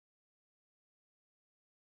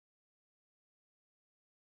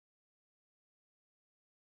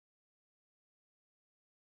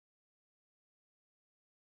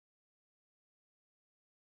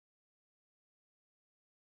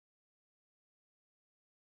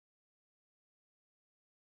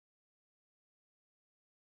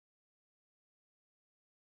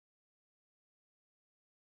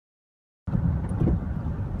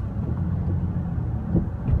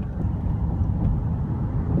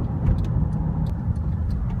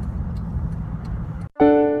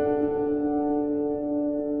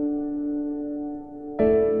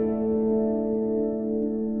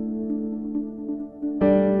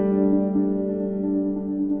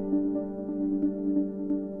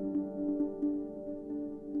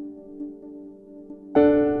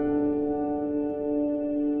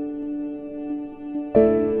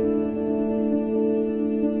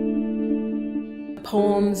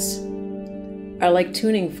poems are like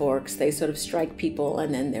tuning forks. They sort of strike people,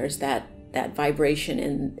 and then there's that vibration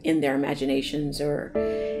in their imaginations or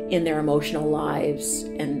in their emotional lives,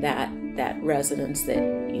 and that resonance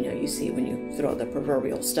that you see when you throw the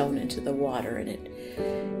proverbial stone into the water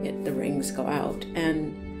and the rings go out.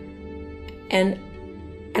 And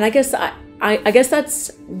I guess I guess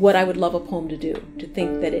that's what I would love a poem to do, to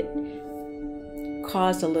think that it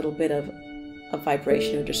caused a little bit of a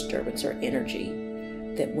vibration or disturbance or energy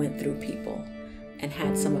that went through people and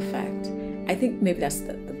had some effect. I think maybe that's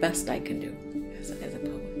the best I can do as a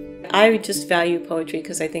poet. I just value poetry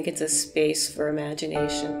because I think it's a space for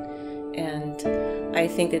imagination, and I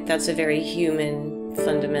think that that's a very human,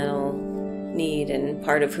 fundamental need and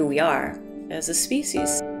part of who we are as a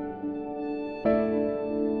species.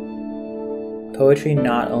 Poetry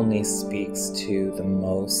not only speaks to the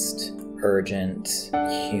most urgent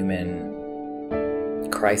human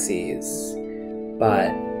crises,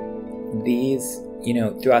 but these,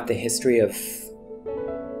 throughout the history of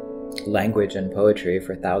language and poetry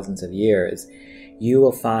for thousands of years, you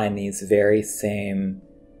will find these very same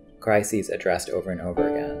crises addressed over and over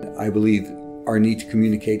again. I believe our need to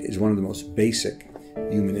communicate is one of the most basic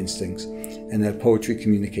human instincts, and that poetry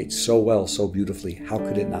communicates so well, so beautifully. How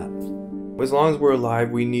could it not? As long as we're alive,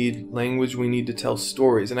 we need language, we need to tell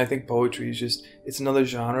stories. And I think poetry is it's another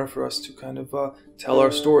genre for us to kind of tell our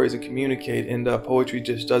stories and communicate. And poetry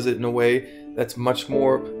just does it in a way that's much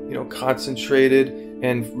more, concentrated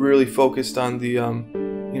and really focused on the,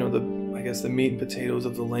 the meat and potatoes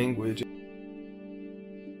of the language.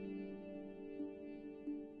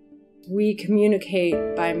 We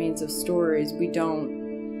communicate by means of stories.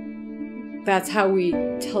 That's how we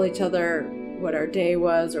tell each other what our day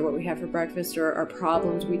was or what we had for breakfast or our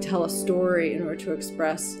problems. We tell a story in order to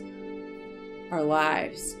express our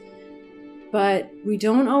lives. But we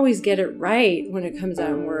don't always get it right when it comes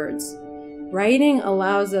out in words. Writing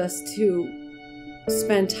allows us to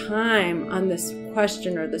spend time on this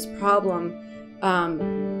question or this problem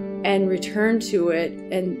and return to it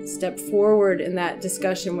and step forward in that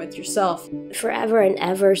discussion with yourself. Forever and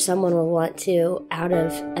ever, someone will want to, out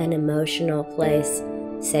of an emotional place,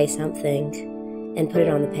 say something and put it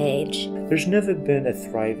on the page. There's never been a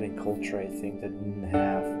thriving culture, I think, that didn't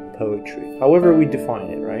have poetry. However we define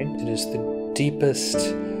it, right? It is the deepest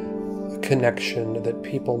connection that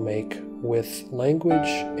people make with language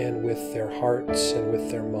and with their hearts and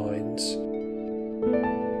with their minds.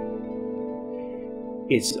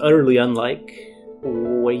 It's utterly unlike the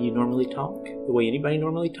way you normally talk, the way anybody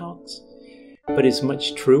normally talks, but it's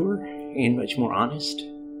much truer and much more honest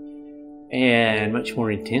and much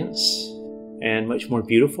more intense and much more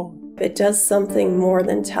beautiful. It does something more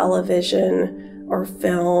than television or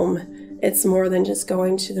film. It's more than just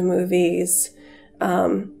going to the movies.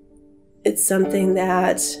 It's something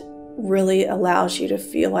that really allows you to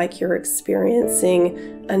feel like you're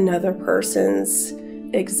experiencing another person's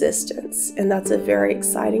existence, and that's a very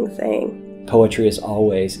exciting thing. Poetry is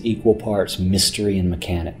always equal parts mystery and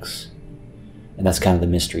mechanics, and that's kind of the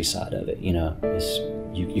mystery side of it.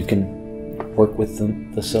 You can work with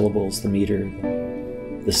the syllables, the meter,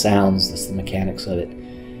 the sounds, that's the mechanics of it.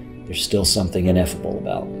 There's still something ineffable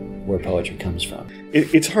about where poetry comes from.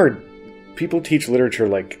 It's hard. People teach literature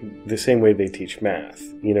like the same way they teach math,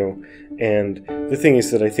 and the thing is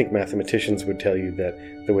that I think mathematicians would tell you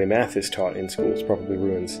that the way math is taught in schools probably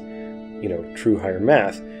ruins, true higher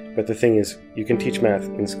math. But the thing is, you can teach math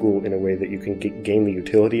in school in a way that you can gain the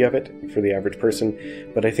utility of it for the average person.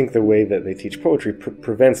 But I think the way that they teach poetry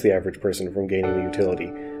prevents the average person from gaining the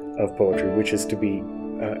utility of poetry, which is to be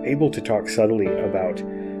able to talk subtly about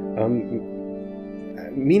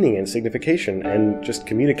meaning and signification and just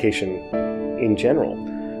communication in general.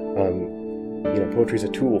 Poetry is a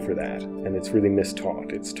tool for that, and it's really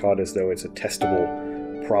mistaught. It's taught as though it's a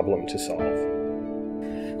testable problem to solve.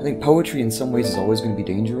 I think poetry in some ways is always going to be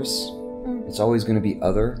dangerous. It's always going to be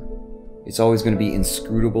other. It's always going to be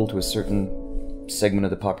inscrutable to a certain segment of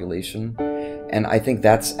the population. And I think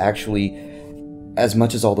that's actually, as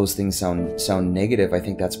much as all those things sound negative, I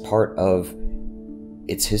think that's part of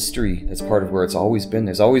its history. That's part of where it's always been.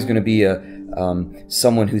 There's always going to be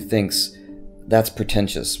someone who thinks that's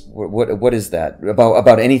pretentious. What is that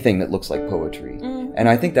about anything that looks like poetry? And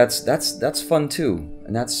I think that's fun too,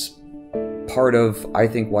 and that's part of, I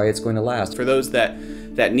think, why it's going to last. For those that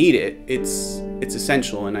need it, it's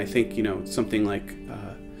essential, and I think something like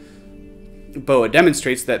BOA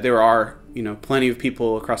demonstrates that there are plenty of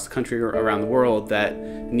people across the country or around the world that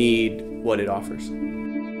need what it offers.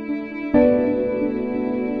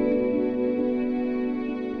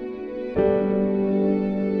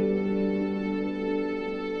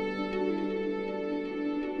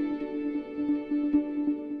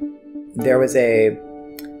 there was a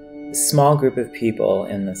small group of people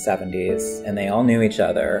in the 70s, and they all knew each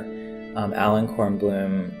other. Alan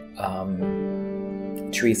Kornblum,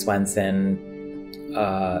 Tree Swenson,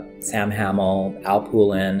 Sam Hamill, Al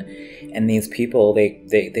Poulin, and these people,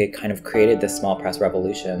 they kind of created this small press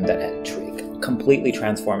revolution that completely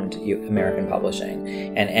transformed American publishing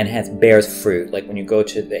and bears fruit. Like when you go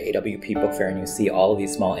to the AWP Book Fair and you see all of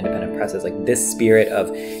these small independent presses, like this spirit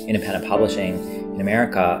of independent publishing in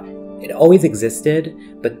America, it always existed,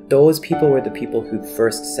 but those people were the people who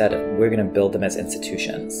first said, we're going to build them as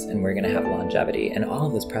institutions and we're going to have longevity. And all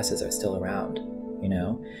of those presses are still around, you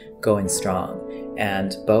know, going strong.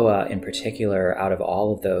 And BOA in particular, out of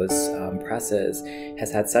all of those presses,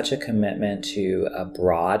 has had such a commitment to a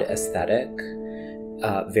broad aesthetic,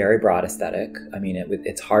 very broad aesthetic. I mean,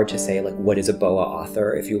 it's hard to say, like, what is a BOA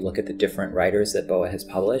author if you look at the different writers that BOA has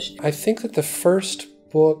published. I think that the first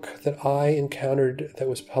book that I encountered that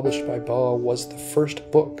was published by BOA was the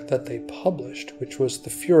first book that they published, which was The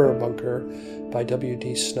Führer Bunker by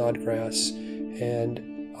W.D. Snodgrass.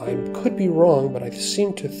 And I could be wrong, but I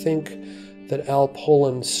seem to think that Al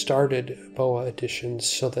Poulin started BOA editions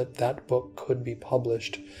so that that book could be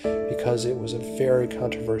published, because it was a very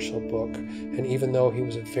controversial book. And even though he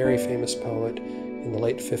was a very famous poet in the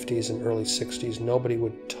late 50s and early 60s, nobody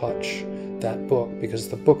would touch that book, because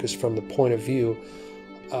the book is from the point of view,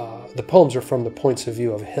 the poems are from the points of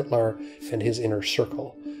view of Hitler and his inner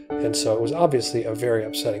circle. And so it was obviously a very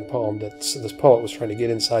upsetting poem that this poet was trying to get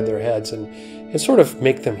inside their heads and sort of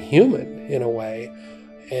make them human in a way.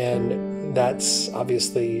 And that's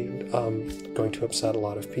obviously going to upset a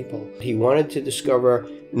lot of people. He wanted to discover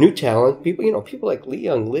new talent, people like Li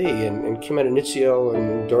Young Lee and Kim Adenizio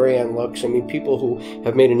and Dorian Lux. I mean, people who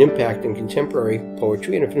have made an impact in contemporary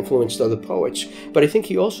poetry and have influenced other poets. But I think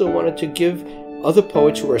he also wanted to give other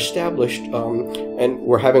poets who are established and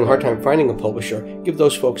were having a hard time finding a publisher, give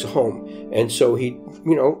those folks a home. And so he,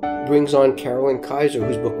 brings on Carolyn Kaiser,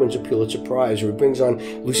 whose book wins a Pulitzer Prize, or he brings on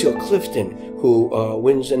Lucille Clifton, who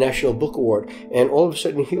wins a National Book Award. And all of a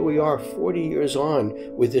sudden, here we are 40 years on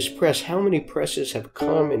with this press. How many presses have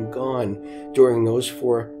come and gone during those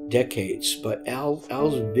 4 decades? But Al's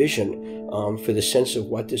vision for the sense of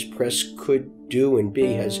what this press could do and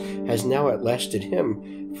be has now outlasted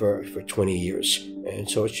him for 20 years. And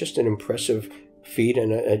so it's just an impressive feat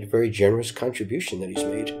and a very generous contribution that he's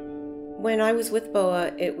made. When I was with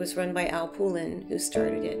BOA, it was run by Al Poulin, who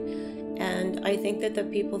started it. And I think that the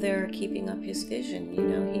people there are keeping up his vision.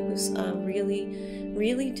 He was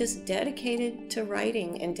really just dedicated to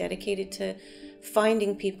writing and dedicated to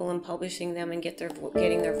finding people and publishing them and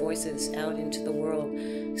getting their voices out into the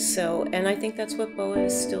world. So, and I think that's what BOA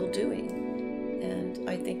is still doing. And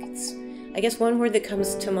I think I guess one word that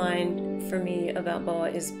comes to mind for me about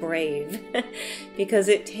BOA is brave, because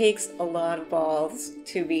it takes a lot of balls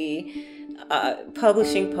to be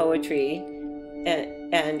publishing poetry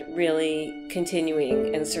and really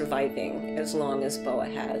continuing and surviving as long as BOA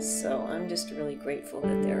has. So I'm just really grateful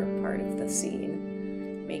that they're part of the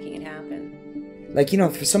scene, making it happen. Like,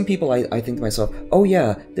 for some people, I think to myself, oh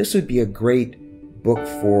yeah, this would be a great book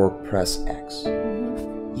for Press X.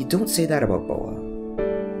 Mm-hmm. You don't say that about BOA.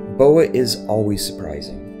 BOA is always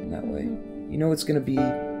surprising in that way. It's going to be,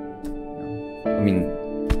 I mean,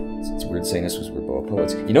 it's weird saying this because we're BOA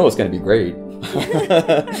poets. It's going to be great.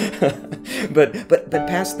 but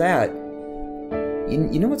past that,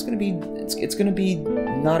 it's going to be, it's going to be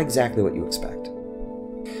not exactly what you expect.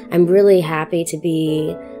 I'm really happy to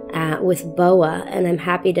be with BOA, and I'm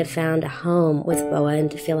happy to found a home with BOA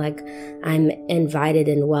and to feel like I'm invited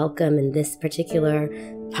and welcome, and this particular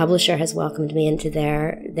publisher has welcomed me into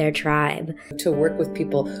their tribe. To work with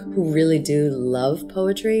people who really do love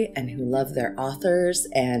poetry and who love their authors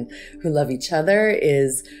and who love each other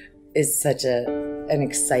is such an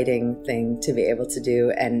exciting thing to be able to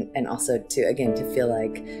do, and also to feel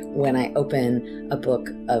like when I open a book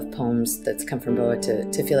of poems that's come from BOA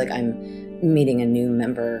to feel like I'm meeting a new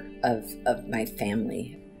member of my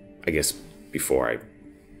family. I guess before I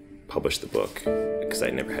published the book, because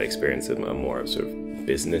I never had experience in a more sort of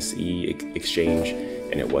business-y exchange,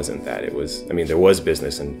 and it wasn't that. It was, there was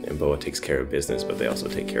business, and BOA takes care of business, but they also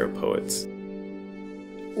take care of poets.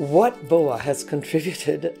 What BOA has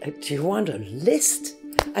contributed, do you want a list?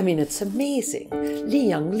 It's amazing. Li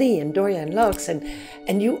Young Lee and Dorian Lux, and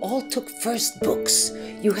you all took first books.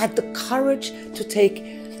 You had the courage to take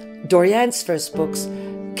Dorian's first books,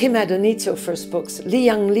 Kim Adenizio first books, Li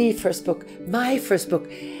Young Lee first book, my first book.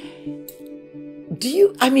 Do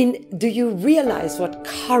you realize what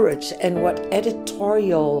courage and what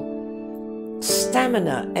editorial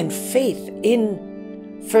stamina and faith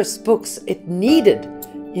in first books it needed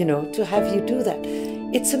to have you do that.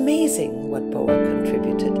 It's amazing what BOA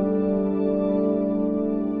contributed.